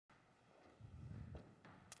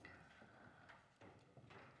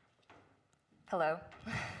Hello.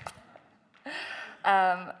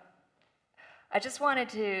 I just wanted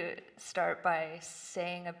to start by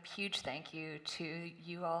saying a huge thank you to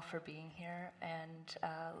you all for being here and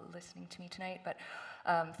listening to me tonight, but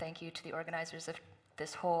thank you to the organizers of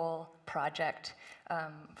this whole project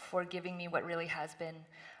for giving me what really has been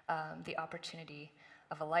the opportunity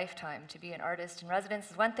of a lifetime. To be an artist in residence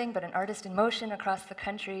is one thing, but an artist in motion across the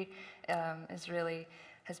country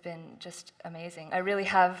has been just amazing. I really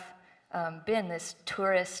have been this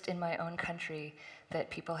tourist in my own country that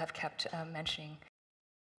people have kept mentioning.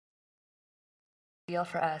 Deal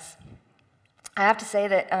for us. I have to say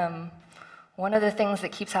that one of the things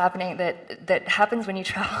that keeps happening, that happens when you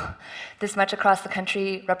travel this much across the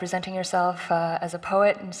country, representing yourself as a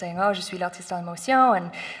poet and saying, oh, je suis l'artiste en motion,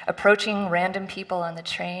 and approaching random people on the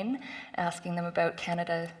train, asking them about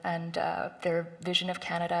Canada and their vision of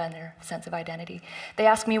Canada and their sense of identity. They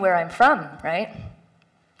ask me where I'm from, right?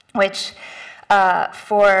 Which,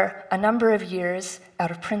 for a number of years,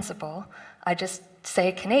 out of principle, I just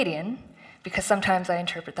say Canadian, because sometimes I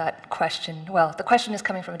interpret that question, well, the question is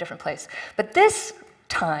coming from a different place. But this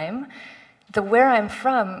time, the where I'm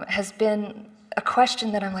from has been a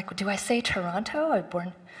question that I'm like, do I say Toronto? I'm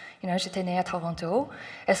born, j'étais née à Toronto.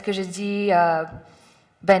 Est-ce que je dis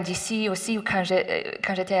ben d'ici aussi quand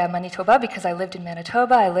j'étais à Manitoba, because I lived in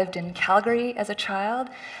Manitoba, I lived in Calgary as a child,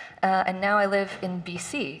 and now I live in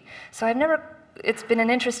BC. So it's been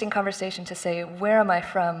an interesting conversation to say, where am I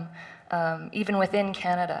from, even within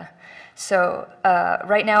Canada? So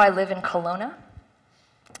right now I live in Kelowna,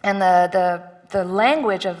 and the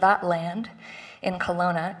language of that land in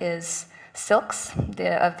Kelowna is Silks,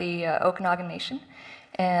 of the Okanagan Nation,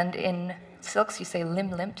 and in Silks you say lim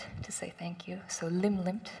limt to say thank you, so lim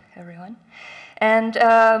limt, everyone. And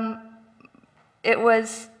it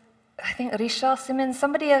was, I think Richard Simmons,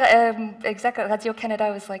 somebody exec at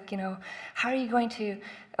Radio-Canada was like, how are you going to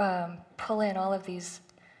pull in all of these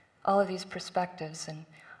perspectives and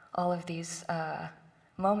all of these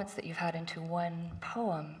moments that you've had into one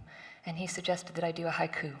poem? And he suggested that I do a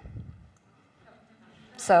haiku.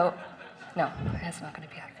 So, no, it's not going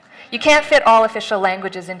to be a haiku. You can't fit all official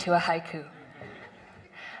languages into a haiku.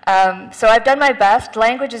 So I've done my best.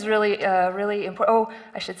 Language is really, really important. Oh,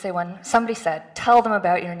 I should say somebody said, tell them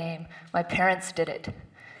about your name. My parents did it,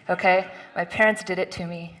 okay? My parents did it to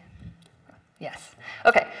me. Yes.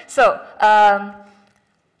 Okay, so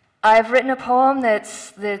I've written a poem that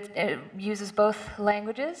uses both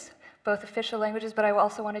languages, both official languages, but I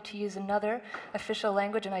also wanted to use another official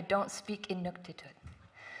language, and I don't speak Inuktitut.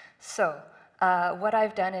 So what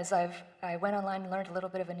I've done is I went online and learned a little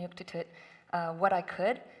bit of Inuktitut, what I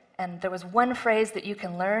could, and there was one phrase that you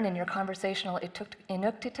can learn in your conversational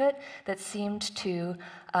Inuktitut that seemed to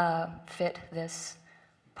fit this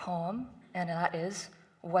poem, and that is,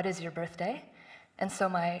 what is your birthday? And so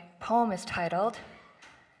my poem is titled,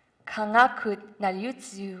 Kangakut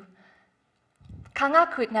Nalyutsu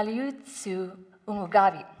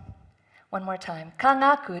Umugavit. One more time.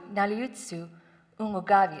 Kangakut Nalyutsu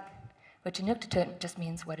Umugavit, which in Inuktitut just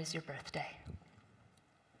means, what is your birthday?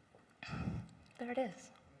 There it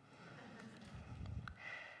is.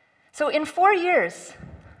 So in 4 years,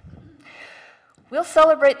 we'll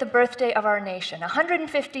celebrate the birthday of our nation,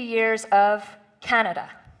 150 years of Canada.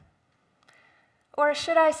 Or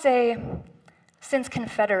should I say, since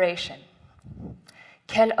Confederation.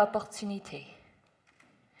 Quelle opportunité.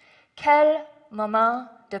 Quel moment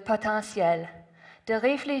de potentiel de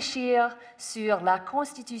réfléchir sur la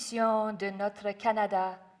constitution de notre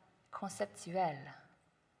Canada conceptuel.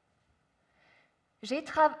 J'ai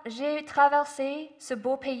traversé ce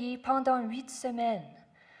beau pays pendant 8 semaines,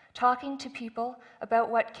 talking to people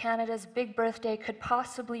about what Canada's big birthday could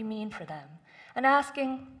possibly mean for them, and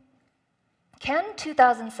asking, can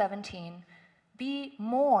 2017 be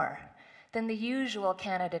more than the usual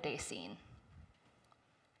Canada Day scene?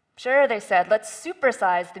 Sure, they said, let's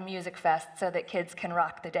supersize the music fest so that kids can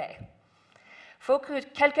rock the day. Faut que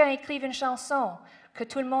quelqu'un écrive une chanson que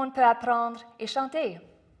tout le monde peut apprendre et chanter.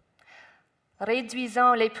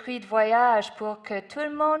 Réduisons les prix de voyage pour que tout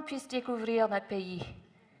le monde puisse découvrir notre pays.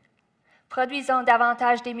 Produisons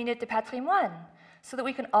davantage des minutes de patrimoine so that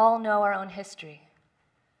we can all know our own history.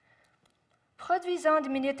 Produisons des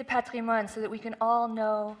minutes de patrimoine so that we can all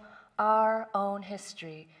know our own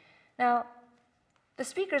history. Now, the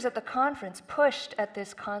speakers at the conference pushed at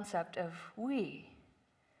this concept of oui.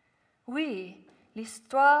 Oui,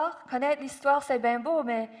 l'histoire, connaître l'histoire c'est bien beau,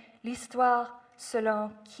 mais l'histoire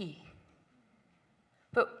selon qui?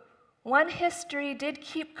 But one history did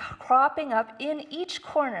keep cropping up in each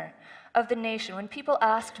corner of the nation when people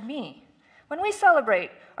asked me, When we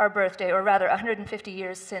celebrate our birthday, or rather 150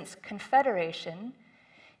 years since Confederation,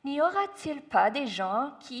 n'y aura-t-il pas des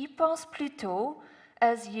gens qui y pensent plutôt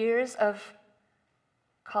as years of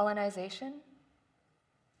colonization?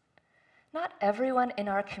 Not everyone in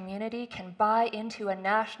our community can buy into a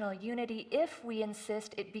national unity if we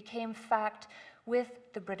insist it became fact with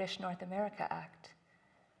the British North America Act.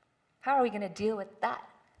 How are we going to deal with that?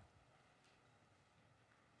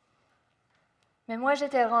 Mais moi,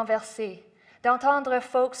 j'étais renversée d'entendre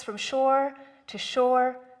folks from shore to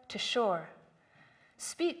shore to shore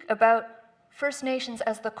speak about First Nations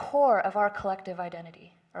as the core of our collective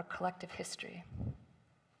identity, our collective history.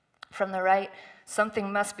 From the right,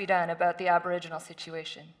 something must be done about the Aboriginal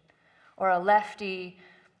situation. Or a lefty,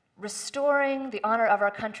 restoring the honor of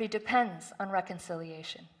our country depends on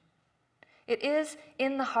reconciliation. It is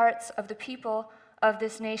in the hearts of the people of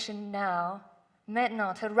this nation now,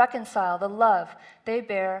 maintenant, to reconcile the love they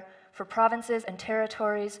bear for provinces and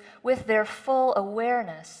territories with their full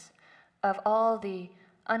awareness of all the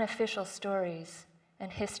unofficial stories and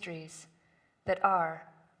histories that are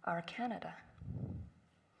our Canada.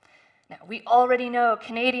 Now, we already know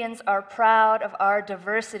Canadians are proud of our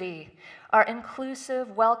diversity. Our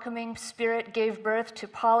inclusive, welcoming spirit gave birth to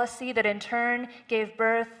policy that in turn gave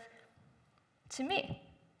birth to me.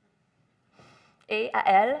 Et à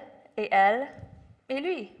elle, et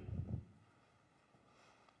lui.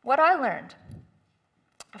 What I learned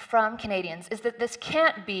from Canadians is that this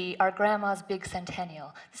can't be our grandma's big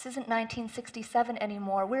centennial. This isn't 1967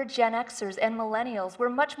 anymore. We're Gen Xers and millennials. We're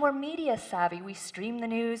much more media savvy. We stream the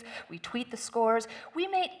news, we tweet the scores, we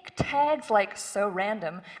make tags like so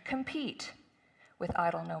random compete with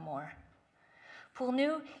Idle No More. Pour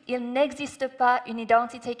nous, il n'existe pas une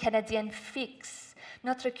identité canadienne fixe.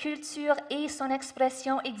 Notre culture et son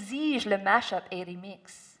expression exigent le mash-up et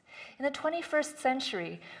remix. In the 21st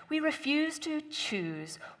century, we refuse to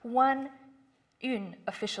choose une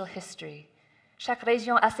official history. Chaque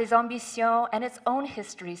région a ses ambitions and its own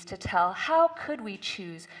histories to tell. How could we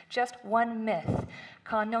choose just one myth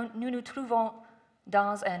quand nous nous trouvons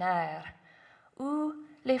dans un ère où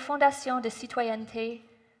les fondations de citoyenneté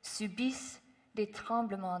subissent des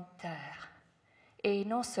tremblements de terre, et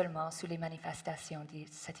non seulement sous les manifestations de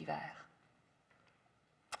cet hiver?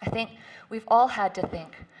 I think we've all had to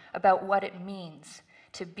think about what it means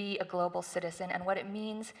to be a global citizen and what it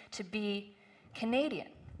means to be Canadian.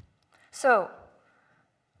 So,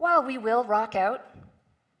 while we will rock out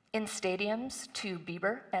in stadiums to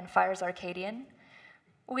Bieber and Fires Arcadian,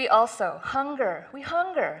 we also hunger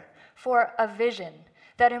for a vision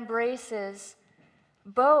that embraces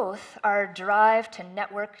both our drive to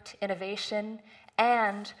networked innovation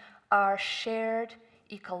and our shared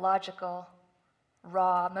ecological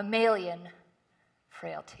raw mammalian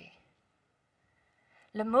frailty.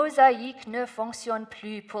 Le mosaïque ne fonctionne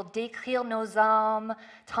plus pour décrire nos âmes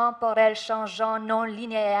temporelles changeants non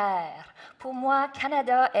linéaires. Pour moi,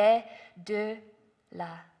 Canada est de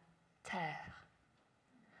la terre.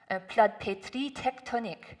 Un plat de pétri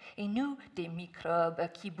tectonique, et nous, des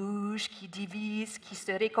microbes qui bougent, qui divisent, qui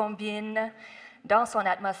se recombinent dans son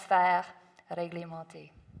atmosphère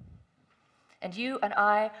réglementée. And you and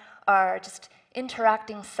I are just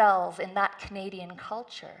interacting cells in that Canadian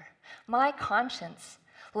culture. My conscience,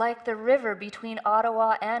 like the river between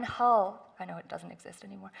Ottawa and Hull, I know it doesn't exist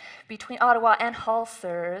anymore, between Ottawa and Hull,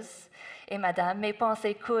 sirs et madame, mes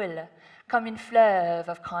pensées coulent comme une fleuve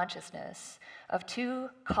of consciousness, of two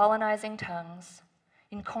colonizing tongues,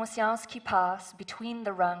 une conscience qui passe between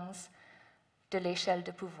the rungs de l'échelle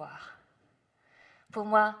de pouvoir. Pour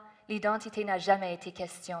moi, l'identité n'a jamais été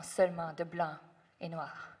question seulement de blanc et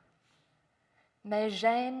noir. Mes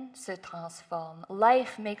gènes se transforment.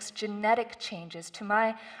 Life makes genetic changes to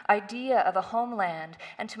my idea of a homeland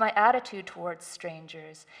and to my attitude towards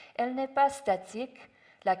strangers. Elle n'est pas statique,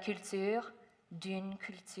 la culture d'une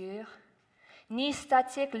culture, ni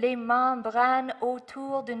statique les membranes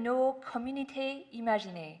autour de nos communautés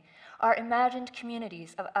imaginées, our imagined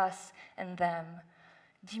communities of us and them,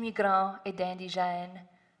 d'immigrants et d'indigènes,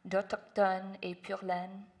 d'autochtones et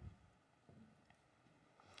pur-laine.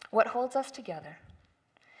 What holds us together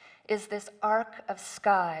is this arc of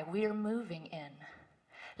sky we're moving in,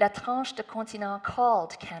 la tranche de continent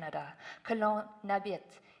called Canada, que l'on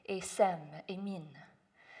habite et sème et mine.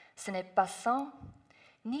 Ce n'est pas sang,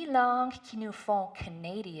 ni langue qui nous font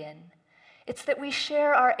Canadian. It's that we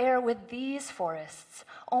share our air with these forests,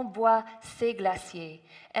 on boit ces glaciers,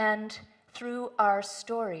 and through our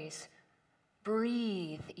stories,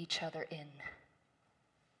 breathe each other in.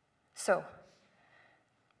 So,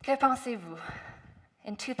 que pensez-vous?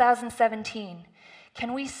 In 2017,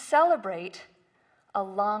 can we celebrate a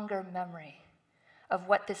longer memory of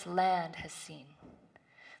what this land has seen.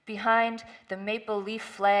 Behind the maple leaf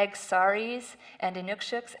flag saris and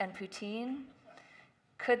inukshuks and poutine,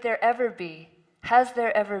 could there ever be, has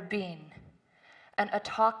there ever been, an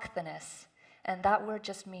autochthonous, and that word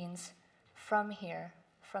just means from here,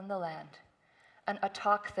 from the land, an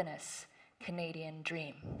autochthonous Canadian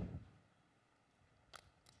dream?